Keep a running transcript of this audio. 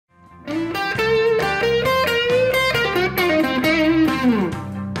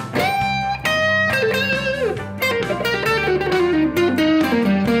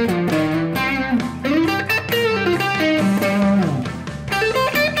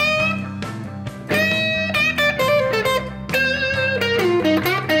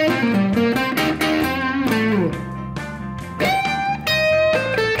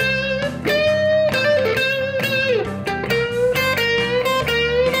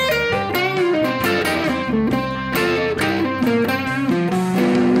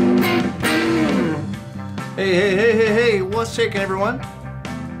How's it shaking, everyone?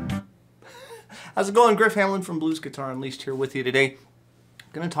 How's it going? Griff Hamlin from Blues Guitar Unleashed here with you today.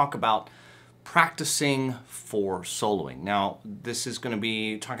 I'm going to talk about practicing for soloing. Now, this is going to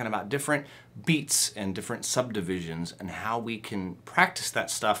be talking about different beats and different subdivisions and how we can practice that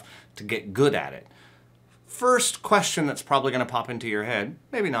stuff to get good at it. First question that's probably going to pop into your head,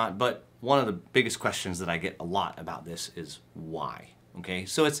 maybe not, but one of the biggest questions that I get a lot about this is why. Okay,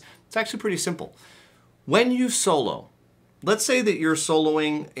 so it's actually pretty simple. When you solo, let's say that you're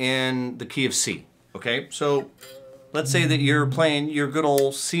soloing in the key of C, okay? So let's say that you're playing your good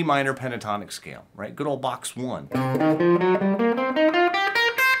old C minor pentatonic scale, right? Good old box 1.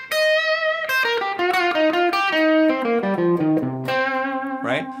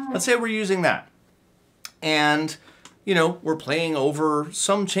 Right? Let's say we're using that. And, you know, we're playing over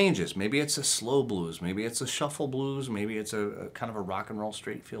some changes. Maybe it's a slow blues, maybe it's a shuffle blues, maybe it's a kind of a rock and roll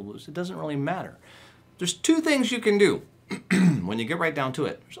straight feel blues. It doesn't really matter. There's two things you can do when you get right down to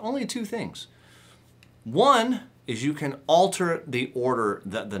it. There's only two things. One is you can alter the order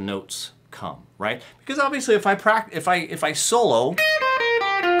that the notes come, right? Because obviously if I solo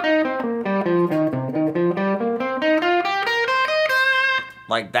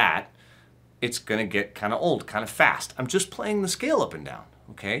like that, it's gonna get kind of old, kind of fast. I'm just playing the scale up and down,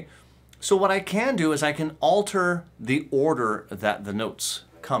 okay? So what I can do is I can alter the order that the notes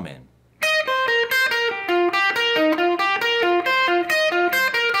come in.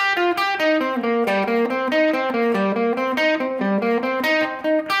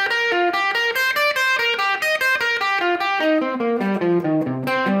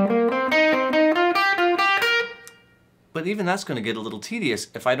 But even that's going to get a little tedious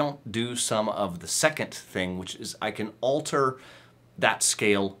if I don't do some of the second thing, which is I can alter that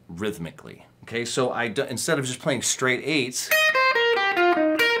scale rhythmically. Okay, so instead of just playing straight eights,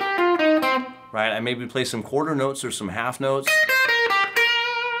 right, I maybe play some quarter notes or some half notes.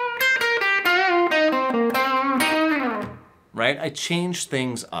 Right, I change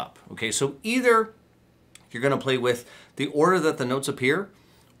things up. Okay, so either you're going to play with the order that the notes appear,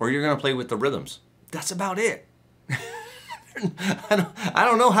 or you're going to play with the rhythms. That's about it. I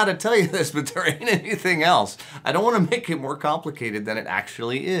don't know how to tell you this, but there ain't anything else. I don't want to make it more complicated than it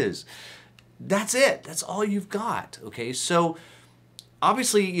actually is. That's it. That's all you've got. Okay, so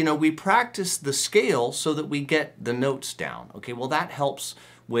obviously, you know, we practice the scale so that we get the notes down. Okay, well, that helps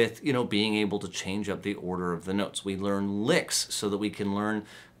with, you know, being able to change up the order of the notes. We learn licks so that we can learn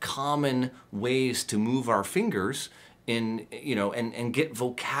common ways to move our fingers in, you know, and get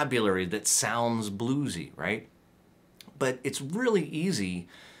vocabulary that sounds bluesy, right? But it's really easy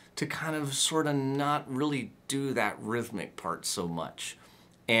to kind of sort of not really do that rhythmic part so much.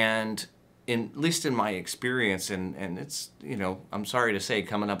 And at least in my experience, and it's, you know, I'm sorry to say,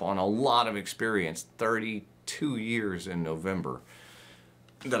 coming up on a lot of experience, 32 years in November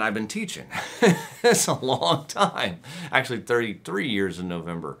that I've been teaching. It's a long time. Actually 33 years in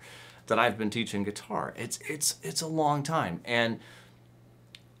November that I've been teaching guitar. It's a long time. And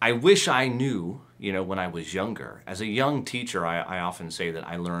I wish I knew, you know, when I was younger. As a young teacher, I often say that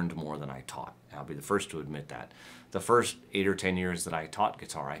I learned more than I taught. I'll be the first to admit that. The first 8 or 10 years that I taught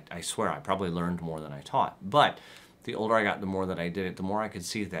guitar, I swear I probably learned more than I taught. But the older I got, the more that I did it, the more I could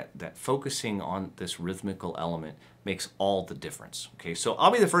see that focusing on this rhythmical element makes all the difference. Okay, so I'll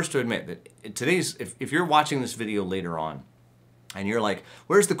be the first to admit that today's, if you're watching this video later on and you're like,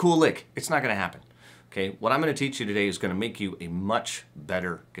 where's the cool lick? It's not going to happen. Okay, what I'm going to teach you today is going to make you a much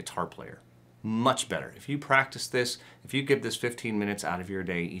better guitar player. Much better. If you practice this, if you give this 15 minutes out of your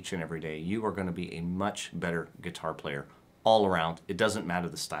day each and every day, you are going to be a much better guitar player all around. It doesn't matter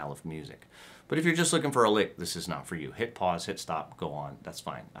the style of music. But if you're just looking for a lick, this is not for you. Hit pause, hit stop, go on. That's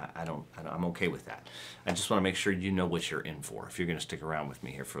fine. I'm okay with that. I just want to make sure you know what you're in for if you're going to stick around with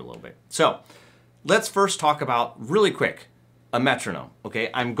me here for a little bit. So let's first talk about, really quick, a metronome. Okay,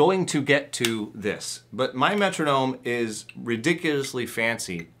 I'm going to get to this, but my metronome is ridiculously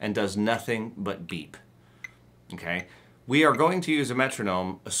fancy and does nothing but beep. Okay, we are going to use a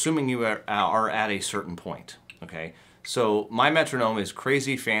metronome assuming you are at a certain point. Okay, so my metronome is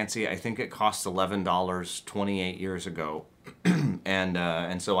crazy fancy. I think it cost $11 28 years ago.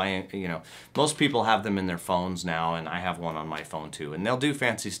 and so you know, most people have them in their phones now, and I have one on my phone too, and they'll do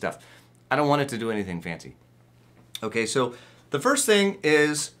fancy stuff. I don't want it to do anything fancy. Okay, so the first thing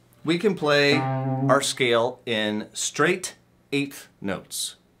is we can play our scale in straight eighth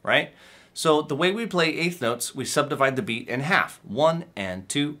notes, right? So the way we play eighth notes, we subdivide the beat in half. 1 and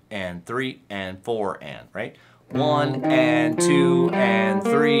 2 and 3 and 4 and, right? 1 and 2 and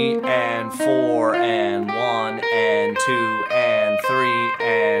 3 and 4 and 1 and 2 and 3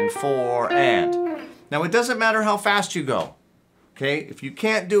 and 4 and. Now it doesn't matter how fast you go. Okay, if you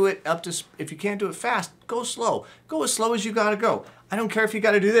can't do it if you can't do it fast, go slow. Go as slow as you gotta go. I don't care if you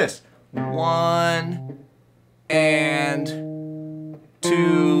gotta do this. 1 and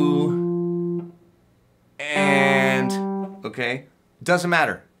 2 and, okay, doesn't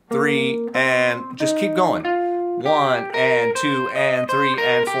matter. 3 and just keep going. 1 and 2 and 3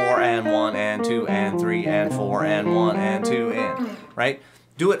 and 4 and 1 and 2 and 3 and 4 and 1 and 2 and, right?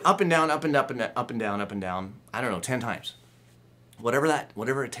 Do it up and down, up and up and up and down, up and down. I don't know, 10 times.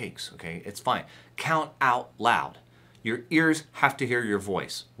 Whatever it takes, okay? It's fine. Count out loud. Your ears have to hear your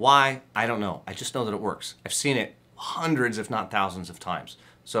voice. Why? I don't know. I just know that it works. I've seen it hundreds, if not thousands of times.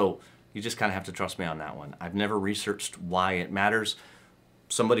 So you just kind of have to trust me on that one. I've never researched why it matters.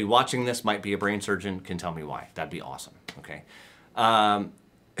 Somebody watching this might be a brain surgeon, can tell me why. That'd be awesome, okay? But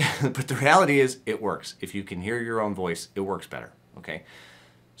the reality is it works. If you can hear your own voice, it works better, okay?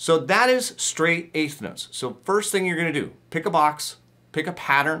 So that is straight eighth notes. So first thing you're gonna do, pick a box, pick a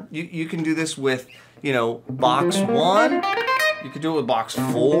pattern. You can do this with, you know, box 1. You could do it with box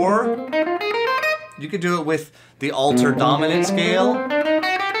 4. You could do it with the alter dominant scale.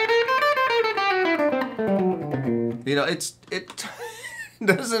 You know, it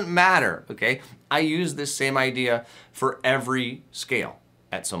doesn't matter, okay? I use this same idea for every scale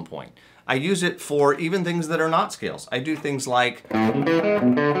at some point. I use it for even things that are not scales. I do things like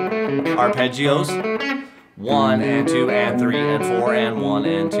arpeggios, 1 and 2 and 3 and 4 and 1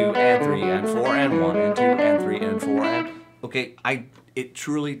 and 2 and 3 and 4 and 1 and 2 and 3 and 4 and, okay, it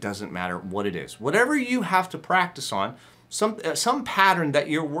truly doesn't matter what it is. Whatever you have to practice on, some pattern that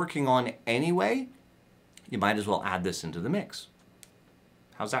you're working on anyway, you might as well add this into the mix.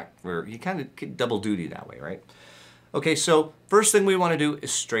 How's that? You kind of get double duty that way, right? Okay, so first thing we want to do is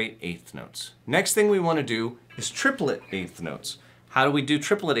straight eighth notes. Next thing we want to do is triplet eighth notes. How do we do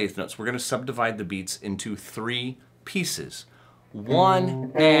triplet eighth notes? We're going to subdivide the beats into 3 pieces.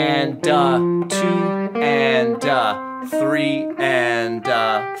 1 and 2 and 3 and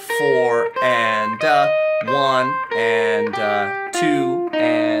 4 and 1 and 2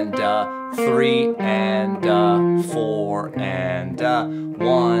 and 3 and 4 and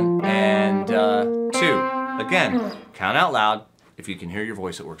 1 and 2. Again, count out loud. If you can hear your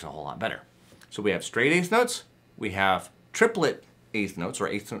voice, it works a whole lot better. So we have straight eighth notes, we have triplet eighth notes, or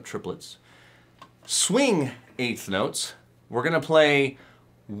eighth note triplets. Swing eighth notes, we're gonna play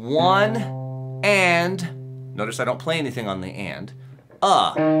 1 and, notice I don't play anything on the and,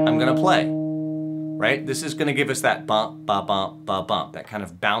 I'm gonna play, right? This is gonna give us that bump, ba bump, ba bump, that kind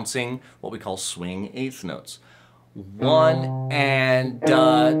of bouncing, what we call swing eighth notes. 1 and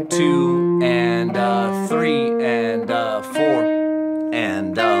 2 and 3 and 4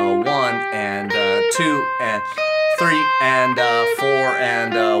 and 1 and 2 and 3 and 4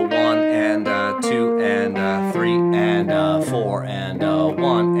 and 1 and 2 and 3 and 4 and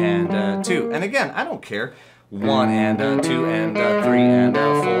 1 and 2. And again, I don't care. 1 and 2 and 3 and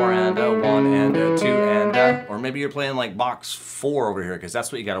 4 and 1 and 2 and, or maybe you're playing like box 4 over here because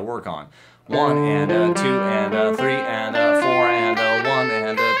that's what you got to work on. 1 and 2 and 3 and 4 and 1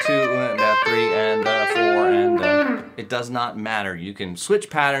 and 2 and 3 and 4 and it does not matter. You can switch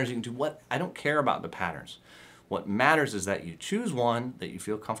patterns. You can do what, I don't care about the patterns. What matters is that you choose one that you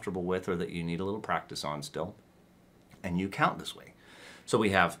feel comfortable with or that you need a little practice on still, and you count this way. So we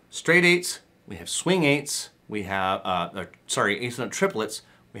have straight eights, we have swing eights, we have, eighth note triplets,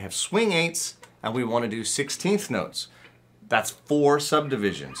 we have swing eights, and we want to do 16th notes. That's 4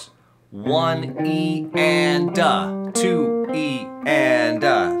 subdivisions. 1 E and 2 E and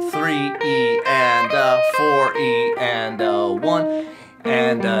 3 E and 4 E and 1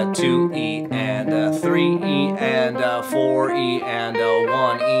 and 2 E and 3 E and 4 E and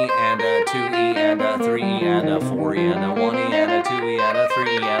 1 E and 2 E and 3 E and 4 E and 1 E and 2 E and 3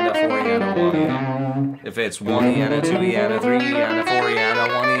 E and 4 E and 1 E. If it's 1 E and 2 E and 3 E and 4 E and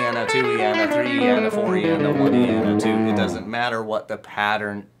 1 E and 2 E and 3 E and 4 E and 1 E and 2, it doesn't matter what the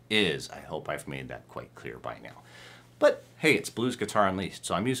pattern is. I hope I've made that quite clear by now. But hey, it's Blues Guitar Unleashed,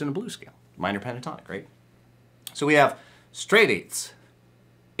 so I'm using a blues scale, minor pentatonic, right? So we have straight eighths,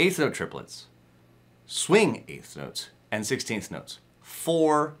 eighth note triplets, swing eighth notes, and 16th notes.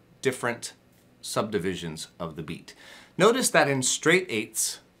 4 different subdivisions of the beat. Notice that in straight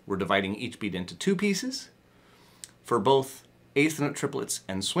eighths, we're dividing each beat into 2 pieces. For both eighth note triplets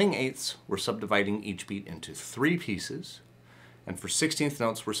and swing eighths, we're subdividing each beat into 3 pieces. And for 16th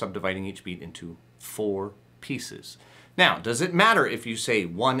notes, we're subdividing each beat into 4 pieces. Now, does it matter if you say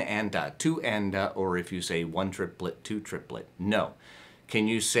 1 and 2 and, or if you say 1 triplet, 2 triplet? No. Can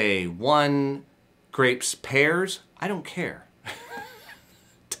you say 1 grapes, pears? I don't care.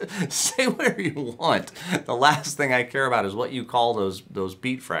 Say whatever you want. The last thing I care about is what you call those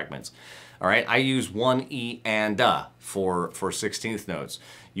beat fragments. All right, I use 1E and for 16th notes.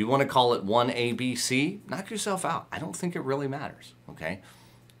 You want to call it 1ABC? Knock yourself out. I don't think it really matters, okay?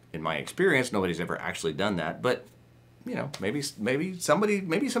 In my experience, nobody's ever actually done that, but you know, maybe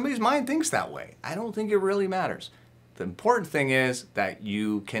somebody's mind thinks that way. I don't think it really matters. The important thing is that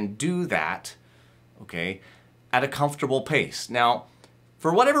you can do that, okay, at a comfortable pace. Now,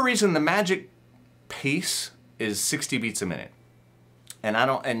 for whatever reason, the magic pace is 60 beats a minute. And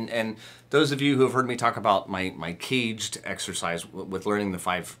and those of you who have heard me talk about my caged exercise with learning the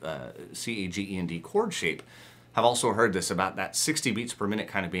 5 C, A, G, E, and D chord shape have also heard this about that 60 beats per minute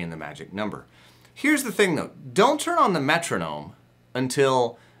kind of being the magic number. Here's the thing though, don't turn on the metronome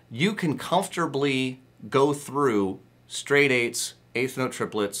until you can comfortably go through straight 8s, 8th note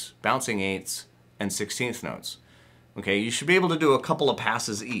triplets, bouncing 8s, and 16th notes. Okay, you should be able to do a couple of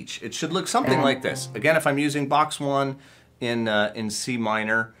passes each. It should look something like this. Again, if I'm using box 1 in C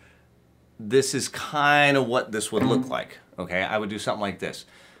minor, this is kind of what this would look like. Okay, I would do something like this.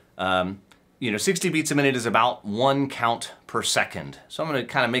 You know, 60 beats a minute is about 1 count per second. So I'm going to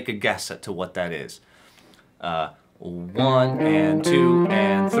kind of make a guess at to what that is. 1 and 2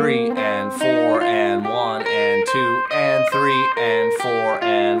 and 3 and 4 and 1 and 2 and 3 and 4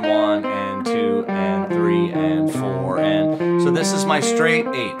 and 1 and 2 and 3 and 4 and... So this is my straight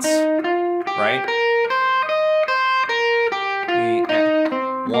 8s, right?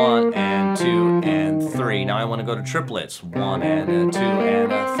 1 and 2 and 3. Now I want to go to triplets. 1 and a 2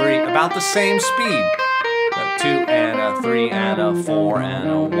 and a 3. About the same speed. A 2 and a 3 and a 4 and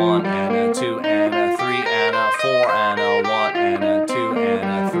a 1 and a 2 and a 3 and a 4 and a 1 and a 2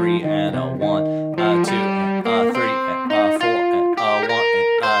 and a 3 and a 1, a 2 and a 3 and a 4 and a 1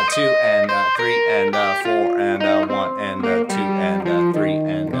 and a 2 and a 3 and a 4 and a 1 and a 2 and a 3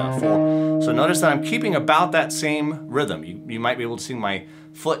 and a 4. So notice that I'm keeping about that same rhythm. You might be able to see my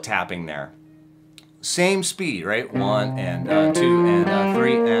foot tapping there. Same speed, right? 1 and a 2 and a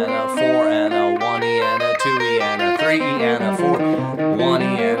 3 and a 4 and a 1E and a 2E and a 3E and a 4. 1E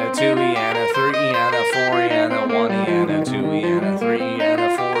and a 2E and a 3E and a 4E and a 1E and a 2E and a 3E and a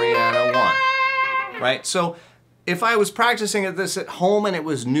 4E and a 1. Right? So if I was practicing this at home and it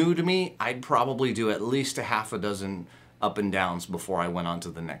was new to me, I'd probably do at least a half a dozen up and downs before I went on to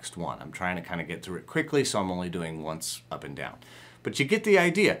the next one. I'm trying to kind of get through it quickly, so I'm only doing once up and down. But you get the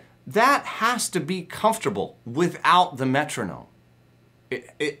idea. That has to be comfortable without the metronome.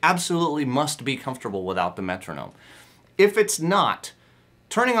 It absolutely must be comfortable without the metronome. If it's not,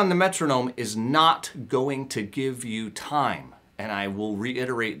 turning on the metronome is not going to give you time. And I will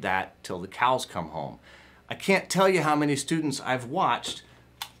reiterate that till the cows come home. I can't tell you how many students I've watched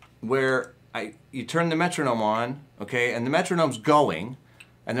where you turn the metronome on, okay, and the metronome's going,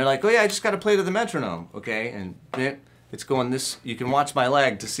 and they're like, oh yeah, I just got to play to the metronome, okay, and it's going this, you can watch my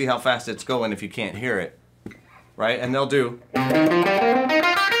leg to see how fast it's going if you can't hear it, right? And they'll do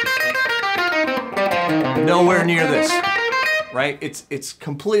nowhere near this, right? It's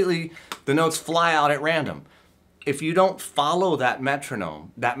completely, the notes fly out at random. If you don't follow that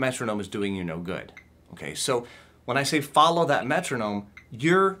metronome is doing you no good, okay? So when I say follow that metronome,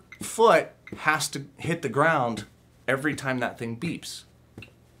 your foot has to hit the ground every time that thing beeps.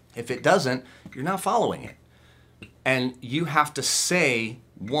 If it doesn't, you're not following it. And you have to say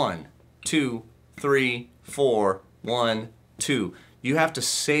 1, 2, 3, 4, 1, 2. You have to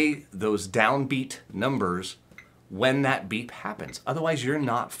say those downbeat numbers when that beep happens. Otherwise, you're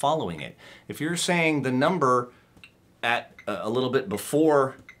not following it. If you're saying the number at a little bit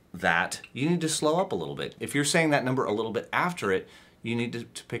before that, you need to slow up a little bit. If you're saying that number a little bit after it, you need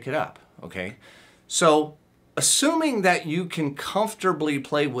to pick it up, okay? So assuming that you can comfortably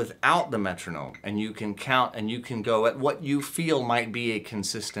play without the metronome and you can count and you can go at what you feel might be a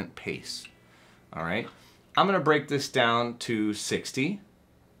consistent pace, all right? I'm gonna break this down to 60.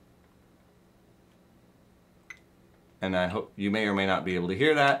 And I hope you may or may not be able to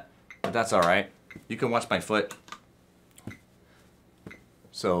hear that, but that's all right. You can watch my foot.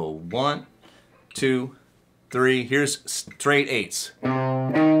 So 1, 2, 3, here's straight 8s. 2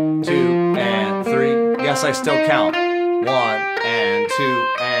 and 3, yes, I still count. 1 and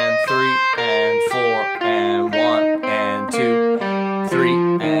 2 and 3 and 4 and 1 and 2,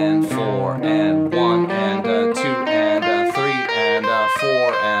 3 and 4 and 1 and a 2 and a 3 and a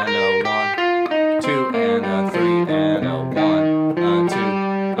 4 and a 1, 2 and a 3 and a 1, a 2,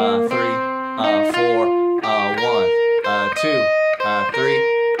 a 3, a 4, a 1, a 2, a 3,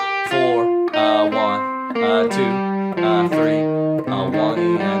 4, a 1, a 2, a 3, a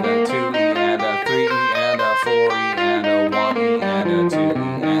 1E and a 2E and a 3E and a 4E and a 1E and a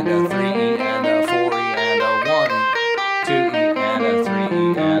 2E and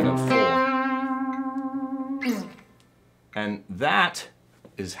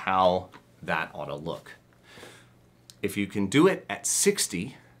is how that ought to look. If you can do it at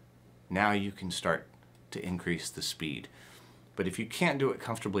 60, now you can start to increase the speed. But if you can't do it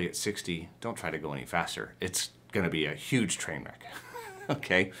comfortably at 60, don't try to go any faster. It's going to be a huge train wreck.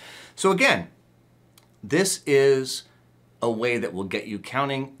 Okay? So again, this is a way that will get you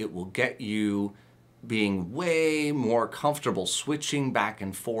counting. It will get you being way more comfortable switching back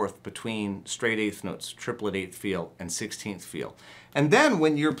and forth between straight eighth notes, triplet eighth feel, and 16th feel. And then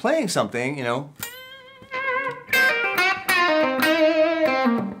when you're playing something, you know,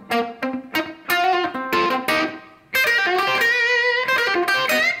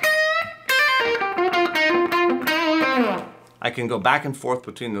 I can go back and forth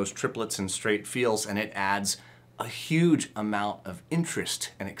between those triplets and straight feels, and it adds a huge amount of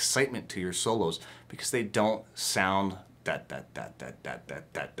interest and excitement to your solos because they don't sound that.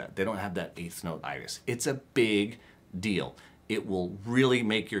 They don't have that eighth note itis. It's a big deal. It will really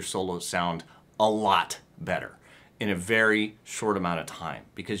make your solos sound a lot better in a very short amount of time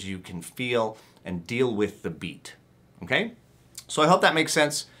because you can feel and deal with the beat. Okay? So I hope that makes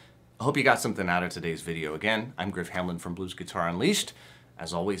sense. I hope you got something out of today's video. Again, I'm Griff Hamlin from Blues Guitar Unleashed.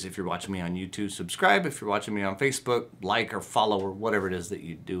 As always, if you're watching me on YouTube, subscribe. If you're watching me on Facebook, like or follow or whatever it is that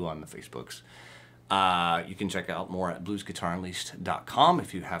you do on the Facebooks. You can check out more at bluesguitarunleashed.com.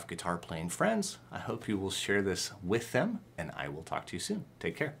 If you have guitar playing friends, I hope you will share this with them, and I will talk to you soon.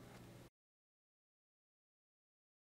 Take care.